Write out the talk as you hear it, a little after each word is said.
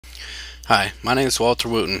Hi, my name is Walter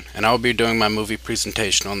Wooten, and I will be doing my movie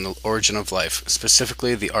presentation on the origin of life,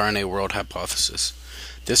 specifically the RNA world hypothesis.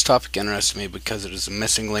 This topic interests me because it is a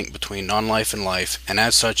missing link between non-life and life, and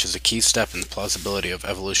as such is a key step in the plausibility of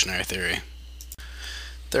evolutionary theory.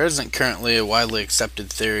 There isn't currently a widely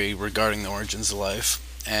accepted theory regarding the origins of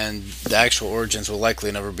life, and the actual origins will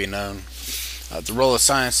likely never be known. The role of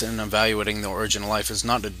science in evaluating the origin of life is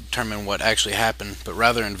not to determine what actually happened, but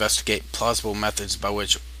rather investigate plausible methods by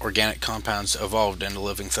which organic compounds evolved into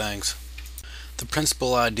living things. The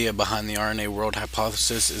principal idea behind the RNA world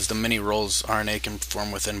hypothesis is the many roles RNA can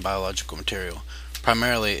perform within biological material,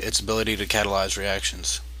 primarily its ability to catalyze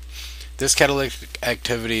reactions. This catalytic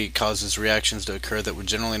activity causes reactions to occur that would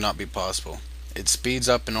generally not be possible. It speeds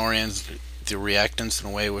up and orients the reactants in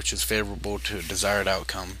a way which is favorable to a desired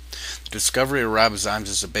outcome. The discovery of ribozymes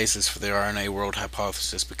is the basis for the RNA world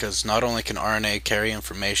hypothesis because not only can RNA carry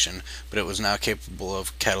information, but it was now capable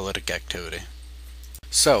of catalytic activity.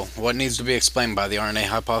 So, what needs to be explained by the RNA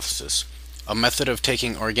hypothesis? A method of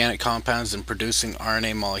taking organic compounds and producing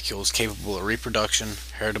RNA molecules capable of reproduction,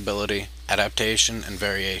 heritability, adaptation, and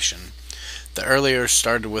variation. The earlier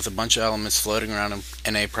started with a bunch of elements floating around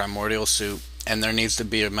in a primordial soup, and there needs to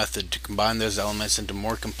be a method to combine those elements into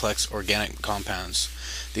more complex organic compounds.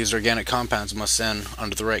 These organic compounds must then,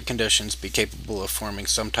 under the right conditions, be capable of forming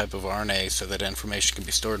some type of RNA so that information can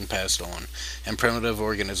be stored and passed on, and primitive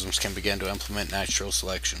organisms can begin to implement natural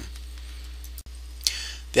selection.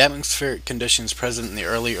 The atmospheric conditions present in the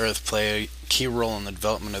early Earth play a key role in the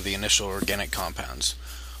development of the initial organic compounds.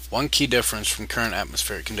 One key difference from current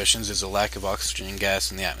atmospheric conditions is the lack of oxygen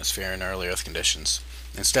gas in the atmosphere in early Earth conditions.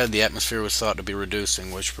 Instead, the atmosphere was thought to be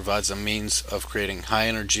reducing, which provides a means of creating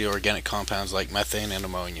high-energy organic compounds like methane and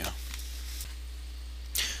ammonia.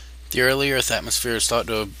 The early Earth atmosphere is thought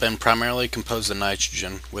to have been primarily composed of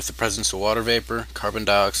nitrogen, with the presence of water vapor, carbon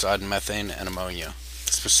dioxide, methane, and ammonia.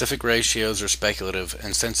 The specific ratios are speculative,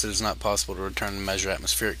 and since it is not possible to return and measure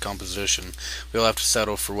atmospheric composition, we will have to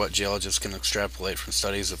settle for what geologists can extrapolate from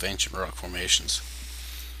studies of ancient rock formations.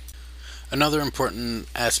 Another important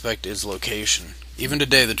aspect is location. Even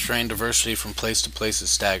today, the terrain diversity from place to place is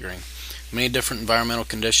staggering. Many different environmental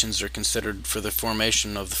conditions are considered for the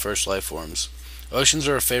formation of the first life forms. Oceans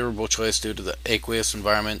are a favorable choice due to the aqueous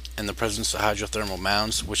environment and the presence of hydrothermal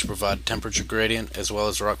mounds, which provide temperature gradient, as well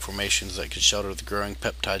as rock formations that can shelter the growing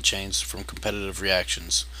peptide chains from competitive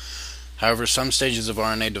reactions. However, some stages of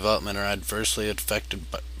RNA development are adversely affected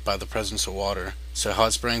by the presence of water, so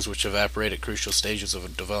hot springs which evaporate at crucial stages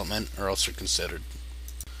of development are also considered.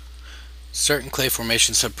 Certain clay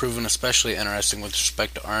formations have proven especially interesting with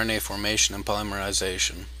respect to RNA formation and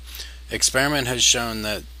polymerization. Experiment has shown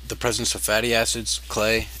that the presence of fatty acids,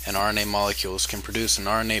 clay, and RNA molecules can produce an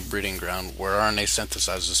RNA breeding ground where RNA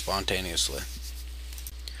synthesizes spontaneously.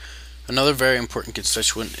 Another very important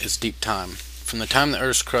constituent is deep time. From the time the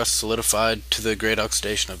Earth's crust solidified to the Great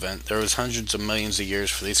Oxidation event, there was hundreds of millions of years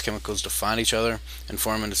for these chemicals to find each other and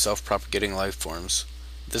form into self-propagating life forms.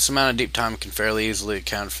 This amount of deep time can fairly easily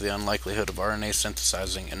account for the unlikelihood of RNA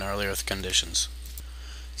synthesizing in early Earth conditions.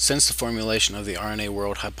 Since the formulation of the RNA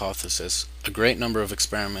world hypothesis, a great number of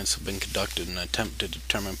experiments have been conducted in an attempt to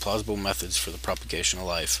determine plausible methods for the propagation of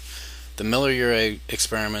life. The Miller-Urey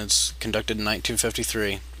experiments, conducted in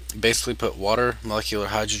 1953, basically put water, molecular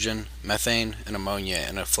hydrogen, methane, and ammonia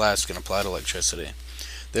in a flask and applied electricity.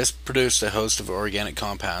 This produced a host of organic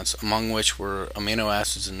compounds, among which were amino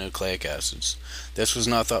acids and nucleic acids. This was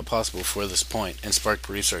not thought possible before this point, and sparked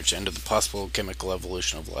research into the possible chemical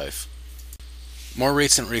evolution of life. More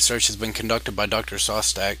recent research has been conducted by Dr.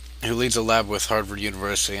 Sostak, who leads a lab with Harvard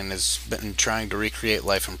University and has been trying to recreate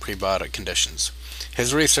life in prebiotic conditions.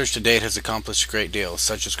 His research to date has accomplished a great deal,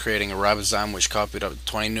 such as creating a ribozyme which copied up to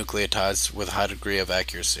 20 nucleotides with a high degree of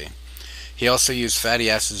accuracy. He also used fatty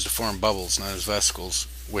acids to form bubbles known as vesicles,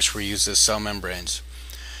 which were used as cell membranes.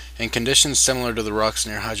 In conditions similar to the rocks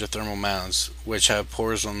near hydrothermal mounds, which have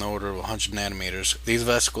pores on the order of 100 nanometers, these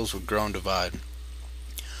vesicles would grow and divide.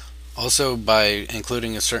 Also, by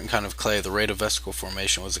including a certain kind of clay, the rate of vesicle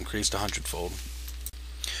formation was increased 100-fold.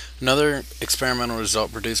 Another experimental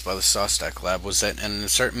result produced by the Sostak lab was that in a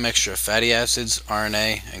certain mixture of fatty acids,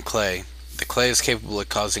 RNA, and clay, the clay is capable of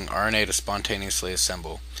causing RNA to spontaneously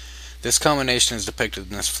assemble. This combination is depicted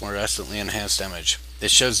in this fluorescently enhanced image. It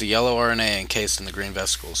shows the yellow RNA encased in the green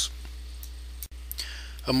vesicles.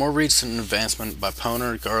 A more recent advancement by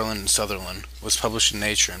Poner, Garland, and Sutherland was published in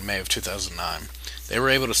Nature in May of 2009. They were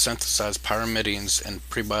able to synthesize pyrimidions in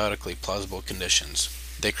prebiotically plausible conditions.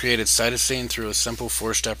 They created cytosine through a simple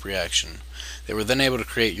four-step reaction. They were then able to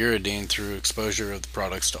create uridine through exposure of the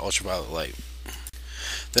products to ultraviolet light.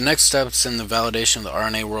 The next steps in the validation of the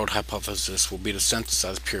RNA world hypothesis will be to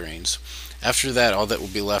synthesize purines. After that, all that will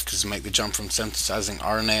be left is to make the jump from synthesizing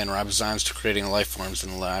RNA and ribozymes to creating life forms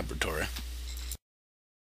in the laboratory.